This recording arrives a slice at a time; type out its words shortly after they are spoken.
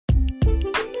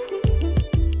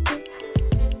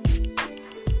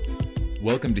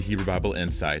Welcome to Hebrew Bible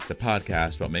Insights, a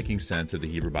podcast about making sense of the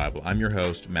Hebrew Bible. I'm your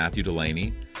host, Matthew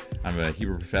Delaney. I'm a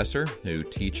Hebrew professor who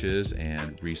teaches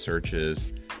and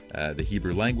researches the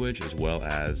Hebrew language as well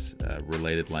as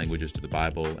related languages to the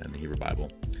Bible and the Hebrew Bible.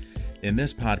 In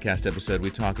this podcast episode, we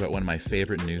talk about one of my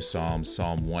favorite new Psalms,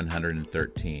 Psalm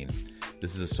 113.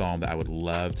 This is a psalm that I would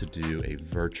love to do a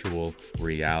virtual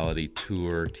reality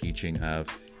tour teaching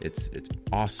of. It's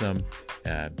awesome,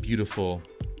 beautiful,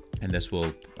 and this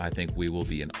will, I think we will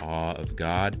be in awe of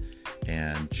God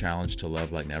and challenged to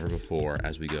love like never before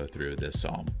as we go through this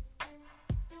psalm.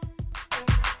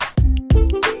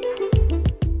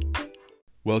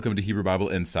 Welcome to Hebrew Bible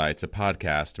Insights, a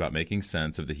podcast about making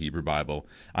sense of the Hebrew Bible.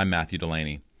 I'm Matthew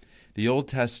Delaney. The Old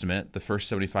Testament, the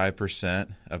first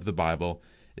 75% of the Bible,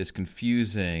 is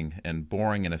confusing and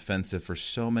boring and offensive for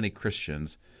so many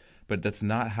Christians, but that's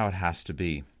not how it has to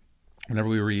be. Whenever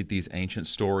we read these ancient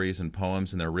stories and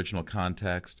poems in their original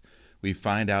context, we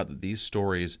find out that these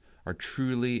stories are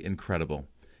truly incredible,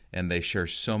 and they share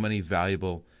so many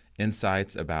valuable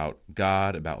insights about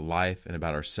God, about life, and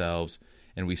about ourselves,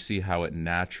 and we see how it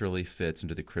naturally fits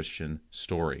into the Christian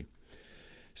story.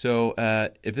 So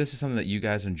if this is something that you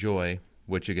guys enjoy,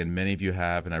 which again, many of you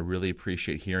have, and I really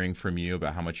appreciate hearing from you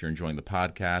about how much you're enjoying the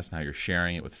podcast and how you're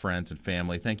sharing it with friends and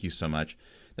family. Thank you so much.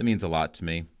 That means a lot to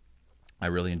me. I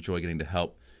really enjoy getting to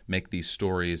help make these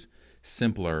stories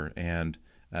simpler and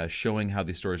showing how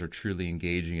these stories are truly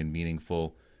engaging and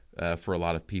meaningful for a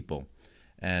lot of people.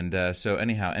 And so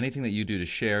anyhow, anything that you do to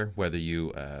share, whether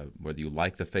you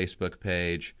like the Facebook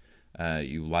page,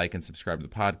 you like and subscribe to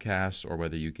the podcast, or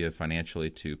whether you give financially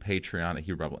to Patreon at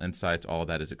Hebrew Bible Insights, all of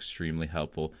that is extremely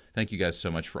helpful. Thank you guys so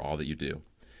much for all that you do.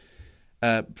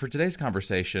 For today's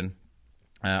conversation,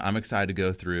 I'm excited to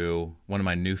go through one of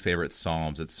my new favorite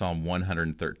Psalms. It's Psalm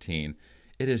 113.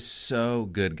 It is so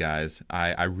good, guys.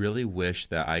 I really wish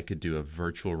that I could do a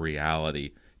virtual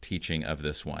reality teaching of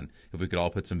this one. If we could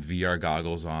all put some VR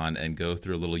goggles on and go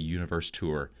through a little universe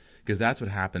tour, because that's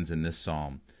what happens in this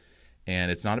Psalm.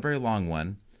 And it's not a very long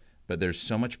one, but there's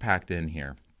so much packed in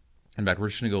here. In fact, we're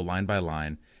just going to go line by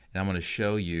line, and I'm going to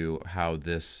show you how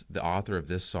the author of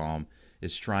this Psalm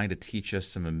is trying to teach us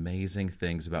some amazing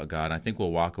things about God. And I think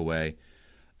we'll walk away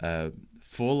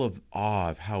full of awe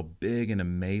of how big and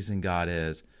amazing God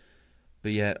is,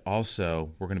 but yet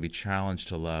also we're going to be challenged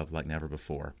to love like never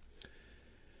before.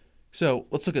 So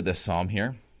let's look at this psalm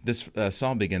here. This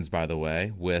psalm begins, by the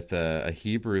way, with a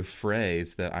Hebrew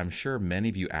phrase that I'm sure many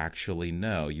of you actually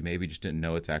know. You maybe just didn't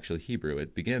know it's actually Hebrew.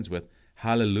 It begins with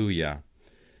hallelujah.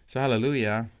 So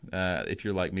hallelujah, if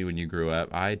you're like me when you grew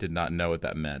up, I did not know what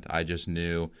that meant. I just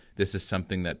knew this is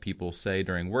something that people say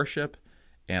during worship,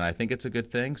 and I think it's a good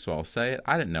thing, so I'll say it.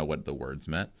 I didn't know what the words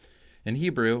meant. In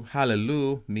Hebrew,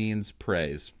 hallelu means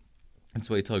praise. That's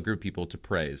why you tell a group of people to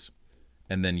praise.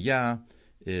 And then Yah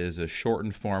is a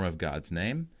shortened form of God's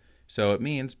name, so it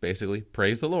means basically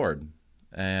praise the Lord.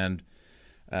 And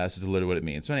so it's literally what it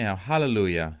means. So anyhow,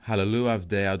 hallelujah, hallelu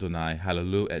avdei Adonai,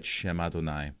 hallelu et Shem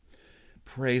Adonai.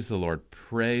 Praise the Lord.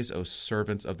 Praise, O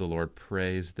servants of the Lord.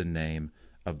 Praise the name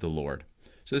of the Lord.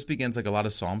 So this begins like a lot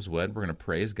of Psalms would. We're going to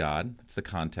praise God. That's the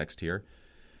context here.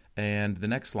 And the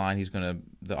next line,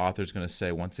 the author's going to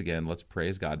say, once again, let's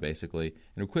praise God, basically.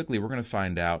 And quickly, we're going to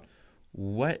find out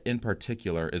what in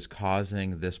particular is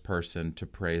causing this person to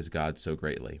praise God so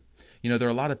greatly. You know, there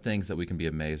are a lot of things that we can be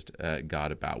amazed at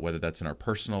God about, whether that's in our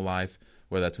personal life,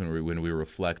 whether that's when we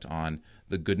reflect on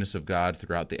the goodness of God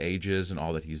throughout the ages and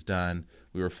all that He's done.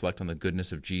 We reflect on the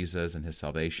goodness of Jesus and His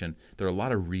salvation. There are a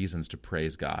lot of reasons to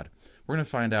praise God. We're going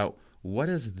to find out, what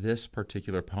is this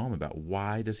particular poem about?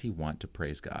 Why does he want to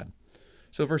praise God?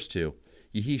 So verse 2,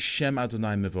 Yehi Shem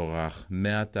Adonai Mevorach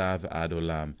me'ata v'ad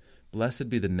olam. Blessed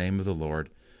be the name of the Lord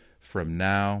from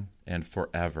now and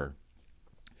forever.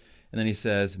 And then he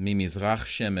says, Mimizrach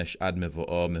shemesh ad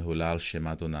mevo'o mehulal Shem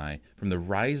Adonai. From the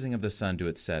rising of the sun to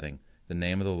its setting, the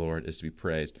name of the Lord is to be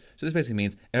praised. So this basically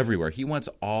means everywhere. He wants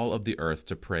all of the earth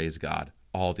to praise God,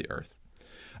 all the earth.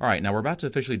 All right, now we're about to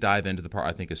officially dive into the part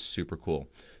I think is super cool.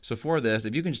 So for this,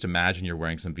 if you can just imagine you're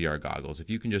wearing some VR goggles, if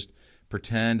you can just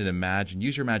pretend and imagine,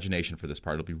 use your imagination for this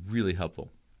part, it'll be really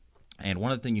helpful. And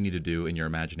one of the things you need to do in your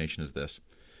imagination is this,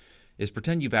 is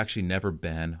pretend you've actually never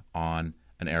been on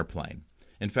an airplane.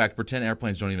 In fact, pretend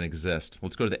airplanes don't even exist.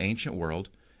 Let's go to the ancient world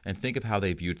and think of how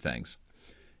they viewed things.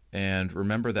 And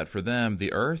remember that for them,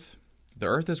 the earth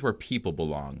is where people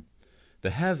belong.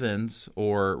 The heavens,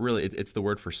 or really it's the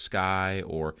word for sky,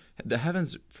 or the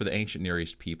heavens for the ancient Near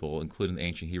East people, including the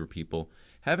ancient Hebrew people,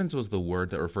 heavens was the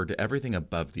word that referred to everything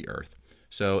above the earth.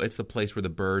 So it's the place where the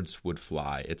birds would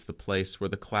fly. It's the place where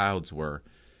the clouds were.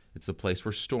 It's the place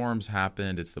where storms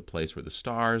happened. It's the place where the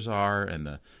stars are and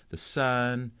the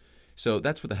sun. So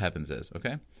that's what the heavens is,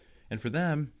 okay? And for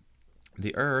them,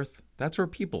 the earth, that's where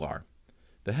people are.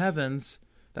 The heavens,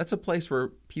 that's a place where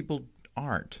people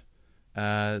aren't.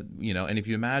 And if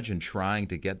you imagine trying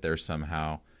to get there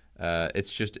somehow,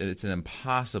 it's an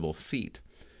impossible feat.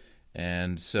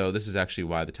 And so this is actually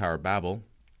why the Tower of Babel,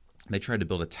 they tried to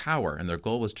build a tower, and their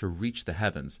goal was to reach the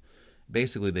heavens.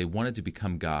 Basically, they wanted to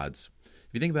become gods. If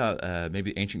you think about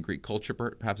maybe ancient Greek culture,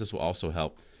 perhaps this will also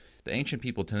help. The ancient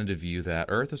people tended to view that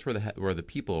earth is where the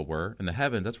people were, and the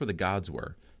heavens, that's where the gods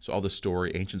were. So all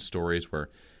the ancient stories where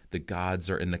the gods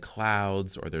are in the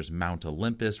clouds, or there's Mount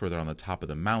Olympus where they're on the top of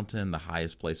the mountain, the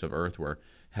highest place of earth where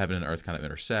heaven and earth kind of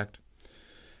intersect.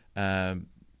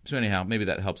 So anyhow, maybe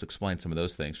that helps explain some of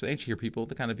those things. For the ancient people,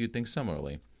 they kind of viewed things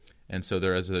similarly. And so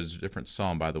there's a different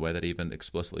psalm, by the way, that even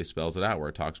explicitly spells it out, where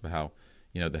it talks about how,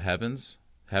 the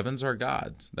heavens are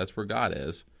God's. That's where God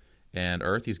is. And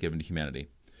earth he's given to humanity.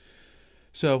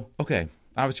 So, okay,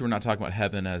 obviously we're not talking about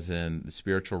heaven as in the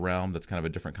spiritual realm. That's kind of a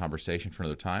different conversation for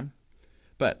another time.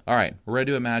 But, all right, we're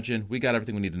ready to imagine. We got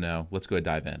everything we need to know. Let's go ahead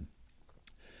and dive in.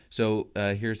 So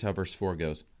here's how verse 4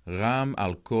 goes. Ram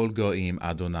al kol goim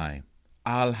Adonai,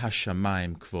 al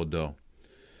hashamayim kvodo.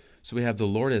 So we have the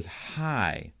Lord is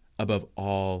high above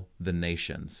all the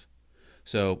nations.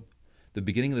 So the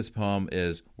beginning of this poem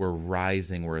is we're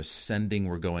rising, we're ascending,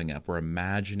 we're going up. We're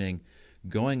imagining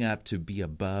going up to be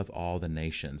above all the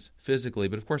nations, physically,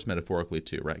 but of course metaphorically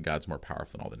too, right? God's more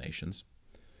powerful than all the nations.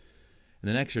 And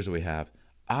the next verse we have,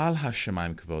 Al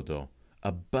Hashemayim Kvodo,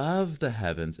 above the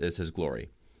heavens is his glory.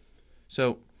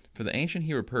 So for the ancient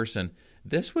Hebrew person,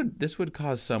 this would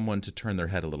cause someone to turn their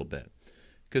head a little bit,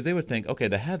 because they would think, okay,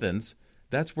 the heavens,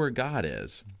 that's where God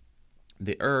is.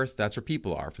 The earth, that's where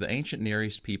people are. For the ancient Near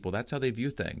East people, that's how they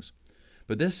view things.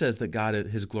 But this says that God,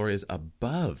 his glory is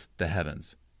above the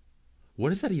heavens. What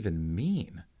does that even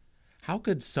mean? How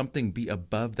could something be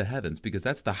above the heavens? Because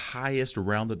that's the highest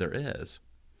realm that there is.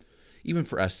 Even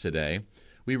for us today,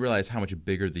 we realize how much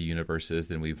bigger the universe is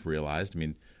than we've realized. I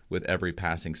mean, with every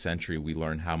passing century, we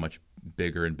learn how much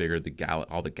bigger and bigger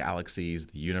all the galaxies,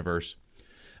 the universe.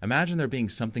 Imagine there being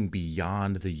something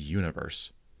beyond the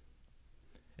universe.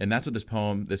 And that's what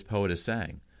this poet is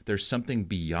saying. There's something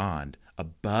beyond,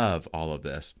 above all of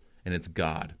this, and it's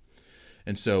God.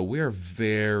 And so we are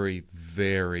very,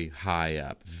 very high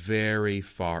up, very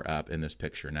far up in this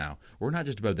picture now. We're not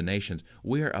just above the nations.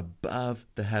 We are above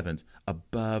the heavens,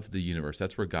 above the universe.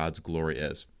 That's where God's glory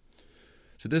is.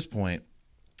 So at this point,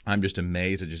 I'm just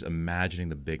amazed at just imagining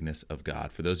the bigness of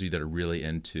God. For those of you that are really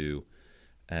into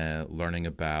learning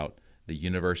about the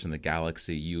universe and the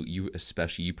galaxy,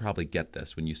 you probably get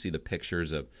this when you see the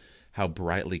pictures of how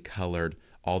brightly colored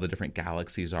all the different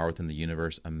galaxies are within the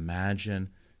universe. Imagine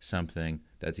something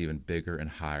that's even bigger and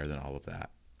higher than all of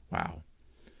that. Wow.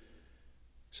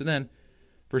 So then,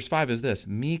 verse 5 is this,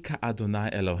 Mi ka Adonai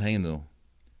Eloheinu,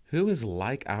 who is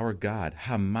like our God,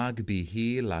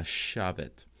 Hamagbihi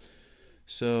lashavet.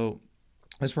 So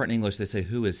this part in English, they say,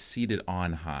 who is seated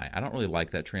on high. I don't really like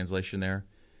that translation there.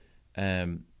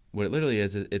 What it literally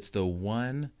is it's the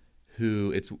one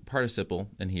who, it's participle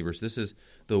in Hebrew. So this is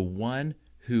the one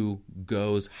who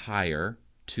goes higher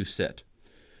to sit.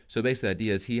 So basically the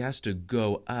idea is he has to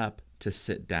go up to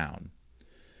sit down.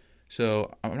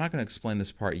 So I'm not going to explain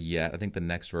this part yet. I think the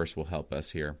next verse will help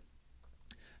us here.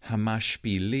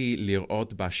 Hamashpili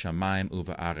lirot bashamayim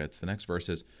uva'aretz. The next verse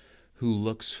is, who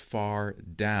looks far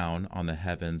down on the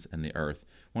heavens and the earth.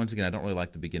 Once again, I don't really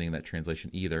like the beginning of that translation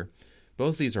either.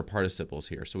 Both of these are participles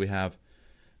here. So we have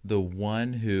the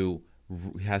one who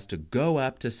has to go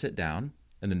up to sit down,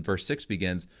 and then verse 6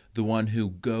 begins, the one who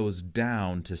goes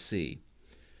down to see.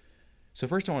 So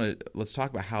first let's talk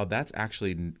about how that's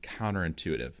actually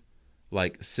counterintuitive.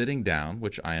 Like sitting down,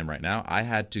 which I am right now, I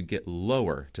had to get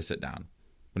lower to sit down.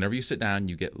 Whenever you sit down,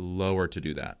 you get lower to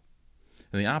do that.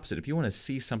 And the opposite, if you want to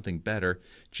see something better,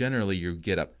 generally you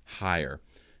get up higher.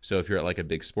 So if you're at like a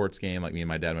big sports game, like me and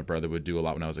my dad and my brother would do a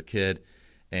lot when I was a kid,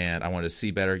 and I wanted to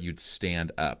see better, you'd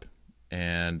stand up.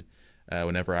 And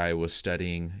whenever I was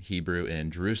studying Hebrew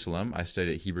in Jerusalem, I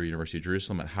studied at Hebrew University of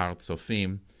Jerusalem at Har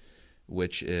Tzofim,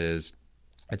 which is,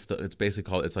 it's basically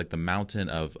called, it's like the mountain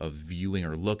of viewing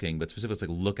or looking, but specifically it's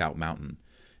like Lookout Mountain.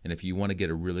 And if you want to get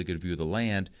a really good view of the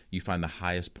land, you find the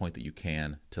highest point that you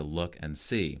can to look and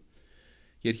see.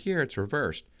 Yet here it's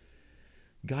reversed.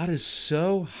 God is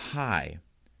so high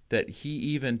that he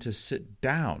even to sit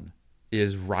down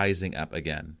is rising up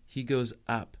again. He goes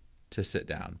up to sit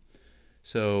down.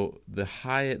 So the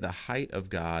height of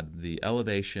God, the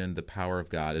elevation, the power of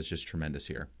God is just tremendous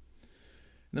here.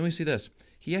 And then we see this.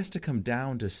 He has to come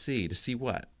down to see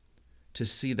what? to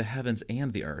see the heavens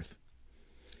and the earth.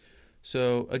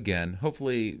 So again,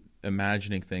 hopefully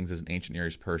imagining things as an ancient Near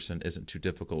East person isn't too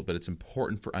difficult, but it's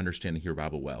important for understanding the Hebrew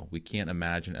Bible well. We can't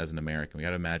imagine as an American. We got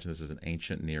to imagine this as an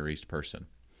ancient Near East person.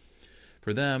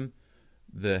 For them,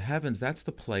 the heavens, that's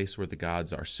the place where the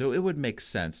gods are. So it would make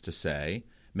sense to say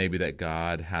maybe that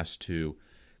God has to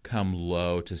come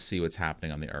low to see what's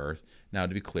happening on the earth. Now,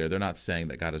 to be clear, they're not saying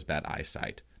that God has bad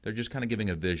eyesight. They're just kind of giving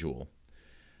a visual.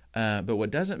 But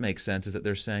what doesn't make sense is that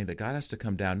they're saying that God has to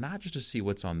come down not just to see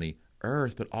what's on the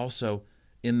earth, but also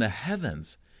in the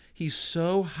heavens. He's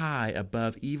so high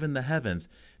above even the heavens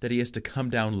that he has to come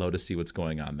down low to see what's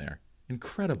going on there.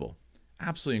 Incredible.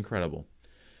 Absolutely incredible.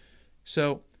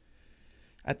 So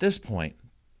at this point,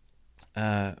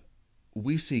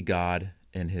 we see God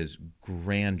in his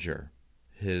grandeur,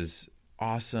 his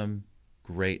awesome,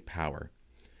 great power.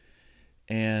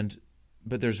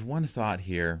 But there's one thought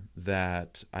here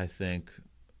that I think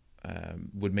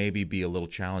would maybe be a little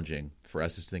challenging for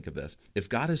us to think of this. If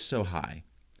God is so high,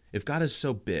 if God is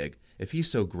so big, if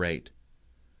he's so great,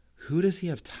 who does he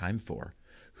have time for?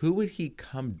 Who would he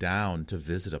come down to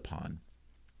visit upon?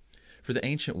 For the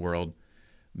ancient world,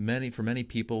 for many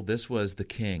people, this was the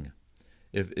king.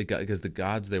 Because the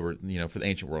gods, they were, for the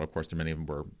ancient world, of course, many of them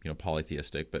were,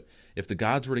 polytheistic. But if the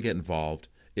gods were to get involved,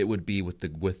 it would be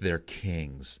with their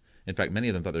kings. In fact, many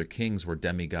of them thought their kings were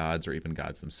demigods or even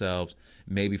gods themselves,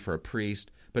 maybe for a priest,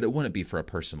 but it wouldn't be for a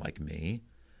person like me.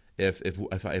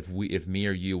 If me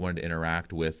or you wanted to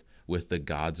interact with the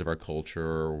gods of our culture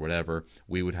or whatever,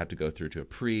 we would have to go through to a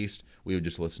priest. We would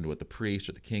just listen to what the priest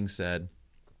or the king said.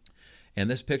 And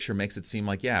this picture makes it seem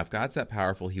like, if God's that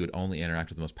powerful, he would only interact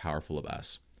with the most powerful of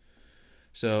us.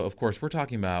 So, of course, we're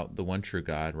talking about the one true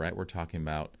God, right? We're talking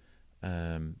about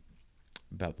the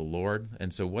Lord.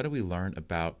 And so what do we learn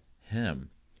about him?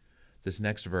 This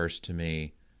next verse to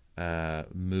me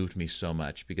moved me so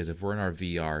much, because if we're in our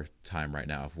VR time right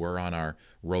now, if we're on our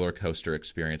roller coaster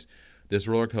experience, this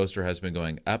roller coaster has been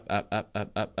going up, up, up,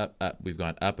 up, up, up, up. We've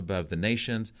gone up above the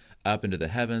nations, up into the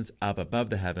heavens, up above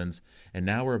the heavens, and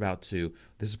now we're about to,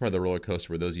 this is part of the roller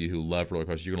coaster where those of you who love roller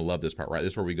coasters, you're going to love this part, right?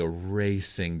 This is where we go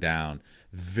racing down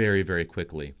very, very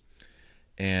quickly.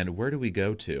 And where do we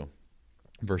go to?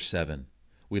 Verse 7.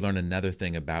 We learn another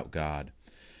thing about God.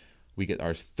 We get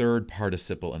our third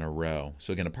participle in a row.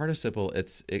 So again, a participle,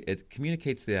 it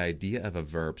communicates the idea of a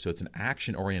verb. So it's an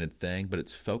action-oriented thing, but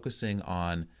it's focusing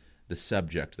on the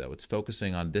subject, though. It's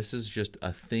focusing on, this is just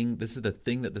a thing, this is the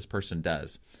thing that this person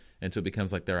does. And so it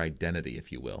becomes like their identity,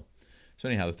 if you will. So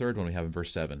anyhow, the third one we have in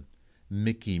verse 7.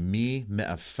 Mikimi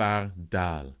me'afar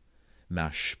dal,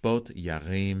 mashpot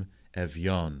yarim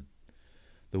evyon.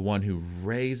 The one who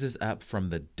raises up from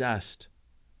the dust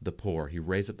the poor. He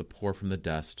raises up the poor from the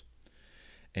dust.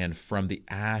 And from the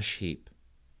ash heap,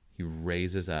 he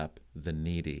raises up the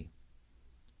needy.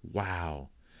 Wow.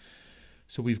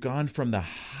 So we've gone from the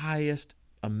highest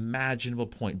imaginable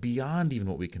point, beyond even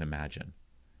what we can imagine.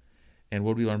 And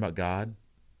what do we learn about God?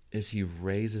 Is he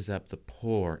raises up the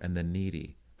poor and the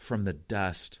needy from the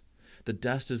dust. The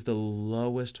dust is the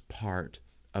lowest part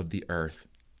of the earth.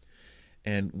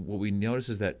 And what we notice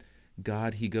is that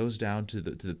God, he goes down to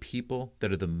the people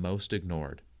that are the most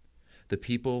ignored, the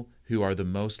people who are the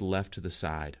most left to the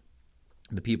side,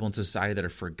 the people in society that are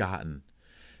forgotten.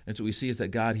 And so what we see is that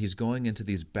God, he's going into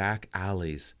these back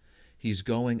alleys. He's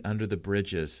going under the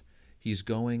bridges. He's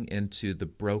going into the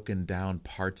broken down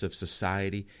parts of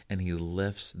society, and he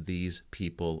lifts these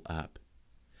people up.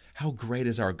 How great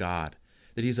is our God,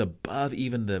 that he's above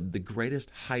even the greatest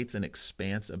heights and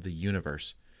expanse of the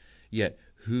universe. Yet,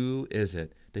 who is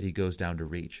it that he goes down to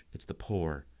reach? It's the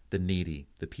poor, the needy,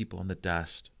 the people in the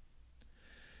dust.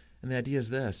 And the idea is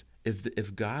this: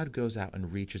 if God goes out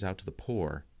and reaches out to the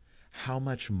poor, how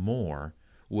much more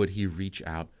would he reach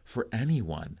out for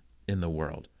anyone in the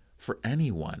world, for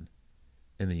anyone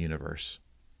in the universe?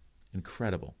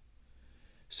 Incredible.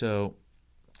 So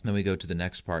then we go to the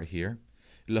next part here.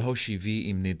 Lahoshivi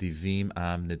im nedivim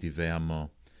am nedivei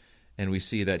amo. And we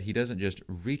see that he doesn't just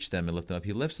reach them and lift them up.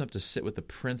 He lifts them up to sit with the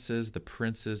princes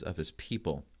of his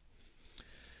people.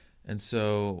 And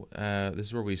so this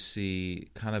is where we see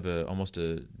kind of almost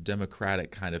a democratic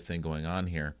kind of thing going on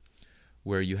here,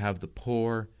 where you have the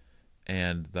poor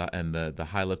and the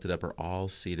high lifted up are all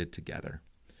seated together.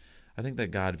 I think that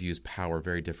God views power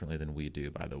very differently than we do,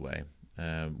 by the way.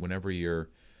 Whenever you're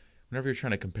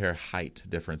trying to compare height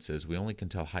differences, we only can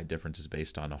tell height differences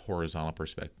based on a horizontal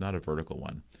perspective, not a vertical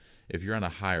one. If you're on a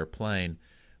higher plane,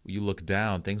 you look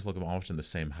down, things look almost in the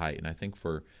same height. And I think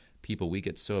for people, we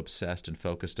get so obsessed and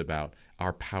focused about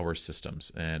our power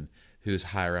systems and who's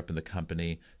higher up in the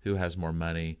company, who has more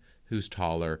money, who's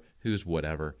taller, who's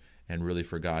whatever. And really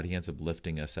for God, he ends up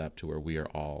lifting us up to where we are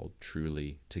all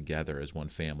truly together as one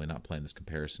family, not playing this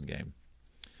comparison game.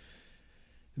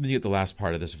 And then you get the last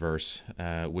part of this verse,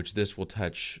 which this will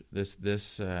touch. This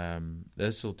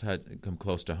will come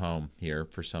close to home here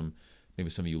for maybe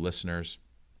some of you listeners,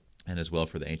 and as well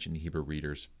for the ancient Hebrew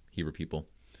readers, Hebrew people.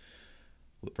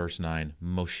 Verse 9: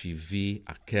 Moshivi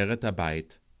akeret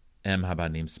habayit em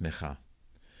habanim smecha.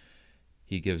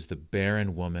 He gives the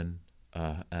barren woman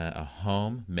a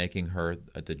home, making her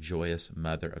the joyous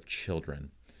mother of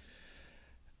children.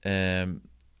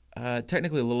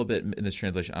 Technically, a little bit in this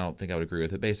translation, I don't think I would agree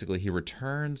with it. Basically, he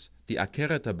returns the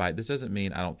akeret habayit. This doesn't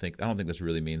mean, I don't think this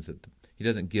really means that he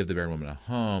doesn't give the barren woman a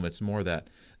home. It's more that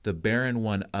the barren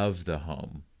one of the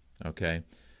home, okay?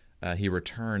 He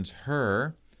returns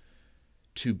her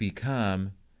to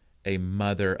become a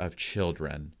mother of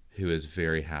children who is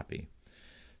very happy.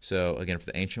 So again, for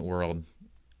the ancient world,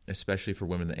 especially for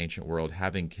women in the ancient world,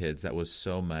 having kids, that was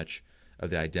so much of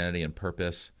the identity and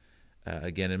purpose.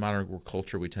 Again, in modern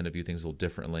culture, we tend to view things a little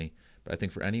differently. But I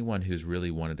think for anyone who's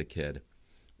really wanted a kid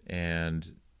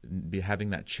and having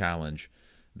that challenge,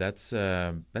 that's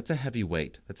a heavy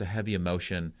weight. That's a heavy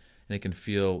emotion, and it can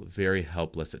feel very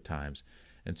helpless at times.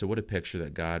 And so what a picture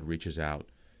that God reaches out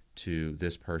to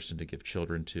this person to give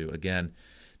children to. Again,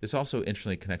 this also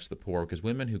interestingly connects to the poor, because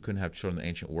women who couldn't have children in the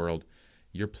ancient world,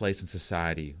 your place in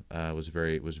society was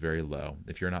very low.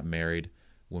 If you're not married,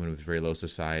 women with very low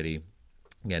society.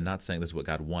 Again, not saying this is what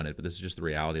God wanted, but this is just the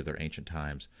reality of their ancient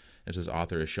times. And so this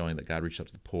author is showing that God reaches out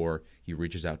to the poor. He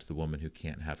reaches out to the woman who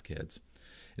can't have kids.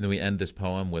 And then we end this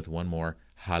poem with one more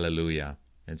hallelujah.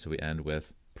 And so we end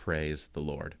with praise the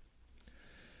Lord.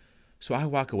 So I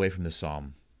walk away from this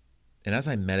psalm, and as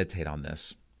I meditate on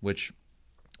this, which,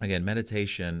 again,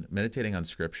 meditating on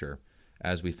Scripture,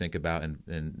 as we think about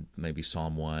in maybe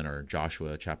Psalm 1 or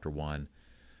Joshua chapter 1,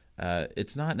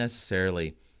 it's not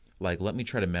necessarily like, let me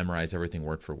try to memorize everything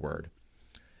word for word.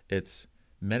 It's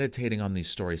meditating on these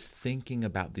stories, thinking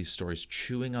about these stories,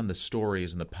 chewing on the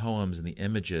stories and the poems and the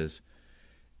images,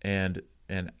 and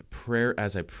prayer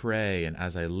as I pray and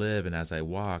as I live and as I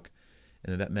walk.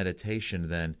 And that meditation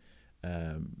then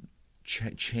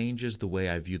changes the way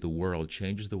I view the world,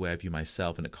 changes the way I view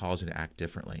myself, and it calls me to act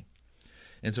differently.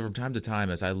 And so from time to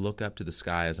time, as I look up to the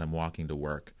sky as I'm walking to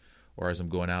work, or as I'm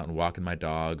going out and walking my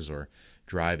dogs or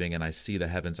driving and I see the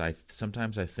heavens,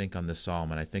 sometimes I think on this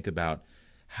psalm and I think about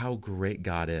how great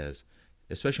God is,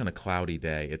 especially on a cloudy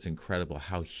day. It's incredible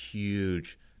how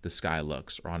huge the sky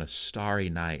looks, or on a starry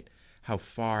night, how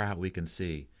far out we can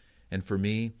see. And for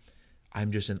me,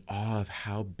 I'm just in awe of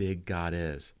how big God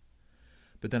is.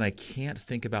 But then I can't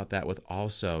think about that with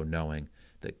also knowing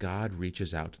that God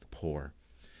reaches out to the poor.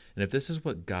 And if this is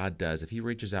what God does, if he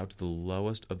reaches out to the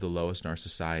lowest of the lowest in our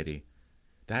society,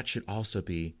 that should also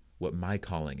be what my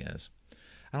calling is.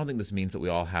 I don't think this means that we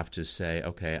all have to say,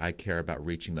 okay, I care about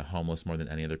reaching the homeless more than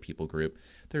any other people group.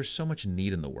 There's so much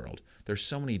need in the world. There's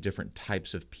so many different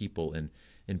types of people in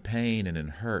pain and in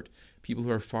hurt, people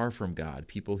who are far from God,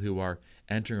 people who are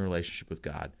entering a relationship with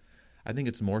God. I think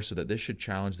it's more so that this should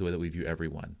challenge the way that we view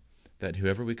everyone, that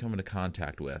whoever we come into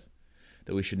contact with,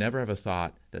 that we should never have a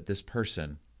thought that this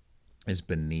person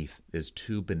is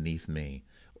too beneath me,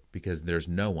 because there's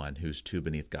no one who's too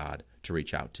beneath God to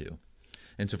reach out to.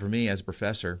 And so for me as a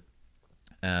professor,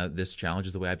 this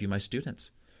challenges the way I view my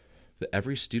students. That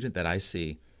every student that I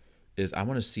see I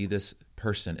want to see this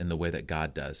person in the way that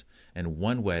God does. And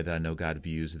one way that I know God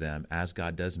views them, as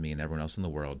God does me and everyone else in the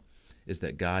world, is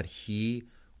that God, he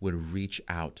would reach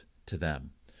out to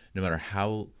them. No matter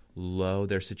how low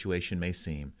their situation may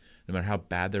seem, no matter how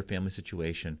bad their family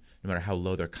situation, no matter how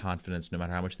low their confidence, no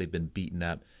matter how much they've been beaten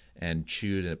up and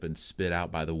chewed up and spit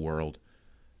out by the world,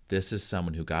 this is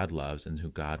someone who God loves and who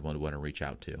God would want to reach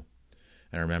out to.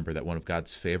 And remember that one of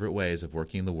God's favorite ways of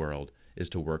working in the world is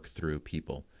to work through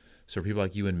people. So for people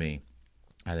like you and me,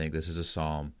 I think this is a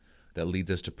psalm that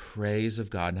leads us to praise of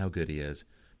God and how good he is,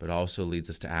 but also leads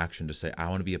us to action to say, I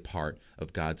want to be a part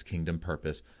of God's kingdom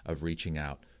purpose of reaching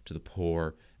out to the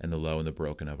poor and the low and the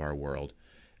broken of our world.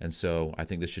 And so I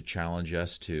think this should challenge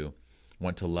us to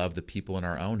want to love the people in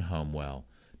our own home well,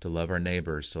 to love our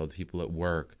neighbors, to love the people at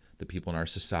work, the people in our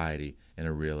society in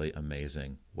a really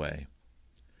amazing way.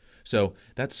 So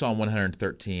that's Psalm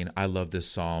 113. I love this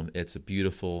psalm. It's a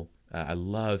beautiful, I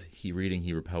love reading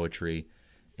Hebrew poetry,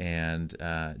 and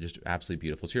just absolutely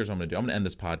beautiful. So here's what I'm going to do. I'm going to end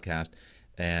this podcast,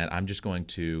 and I'm just going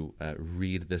to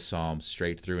read this psalm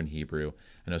straight through in Hebrew.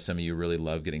 I know some of you really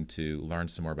love getting to learn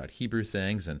some more about Hebrew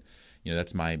things, and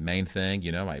that's my main thing.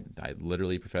 I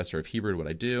literally professor of Hebrew, what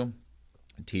I do.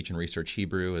 I teach and research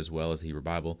Hebrew as well as the Hebrew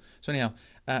Bible. So anyhow,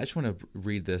 I just want to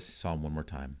read this psalm one more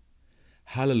time.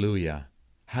 Hallelujah.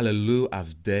 Hallelu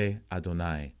avdei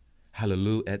Adonai.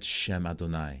 Hallelu et Shem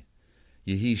Adonai.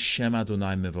 Yehi Shem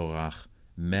Adonai mevorach,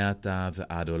 me'ata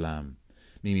ve'ad olam.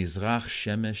 Mimizrach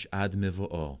shemesh ad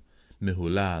mevo'o,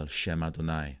 mehulal Shem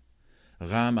Adonai.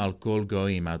 Ram al kol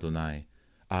goim Adonai,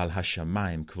 al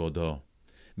hashamayim kvodo.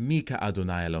 Mika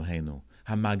Adonai Eloheinu,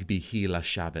 hamagbihi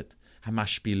lashavet,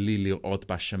 hamashpili lirot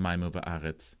bashamayim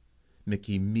u'ba'aretz.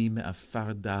 Mekimi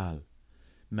me'afar dal,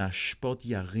 me'ashpot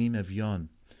yarim evyon,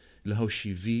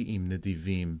 להושיבי עם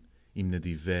נדיבים, עם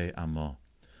נדיבי עמו.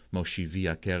 מושיבי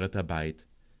עקרת הבית,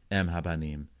 אם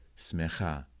הבנים,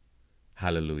 שמחה.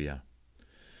 Hallelujah.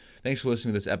 Thanks for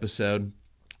listening to this episode.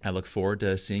 I look forward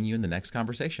to seeing you in the next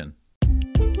conversation.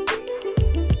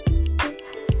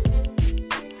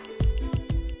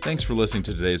 Thanks for listening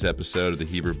to today's episode of the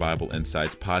Hebrew Bible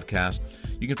Insights podcast.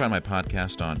 You can find my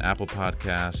podcast on Apple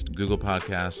Podcasts, Google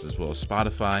Podcasts, as well as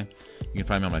Spotify. You can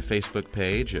find me on my Facebook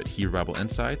page at Hebrew Bible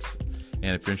Insights.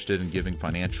 And if you're interested in giving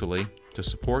financially to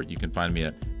support, you can find me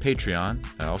at Patreon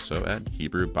and also at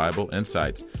Hebrew Bible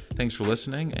Insights. Thanks for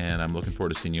listening, and I'm looking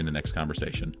forward to seeing you in the next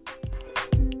conversation.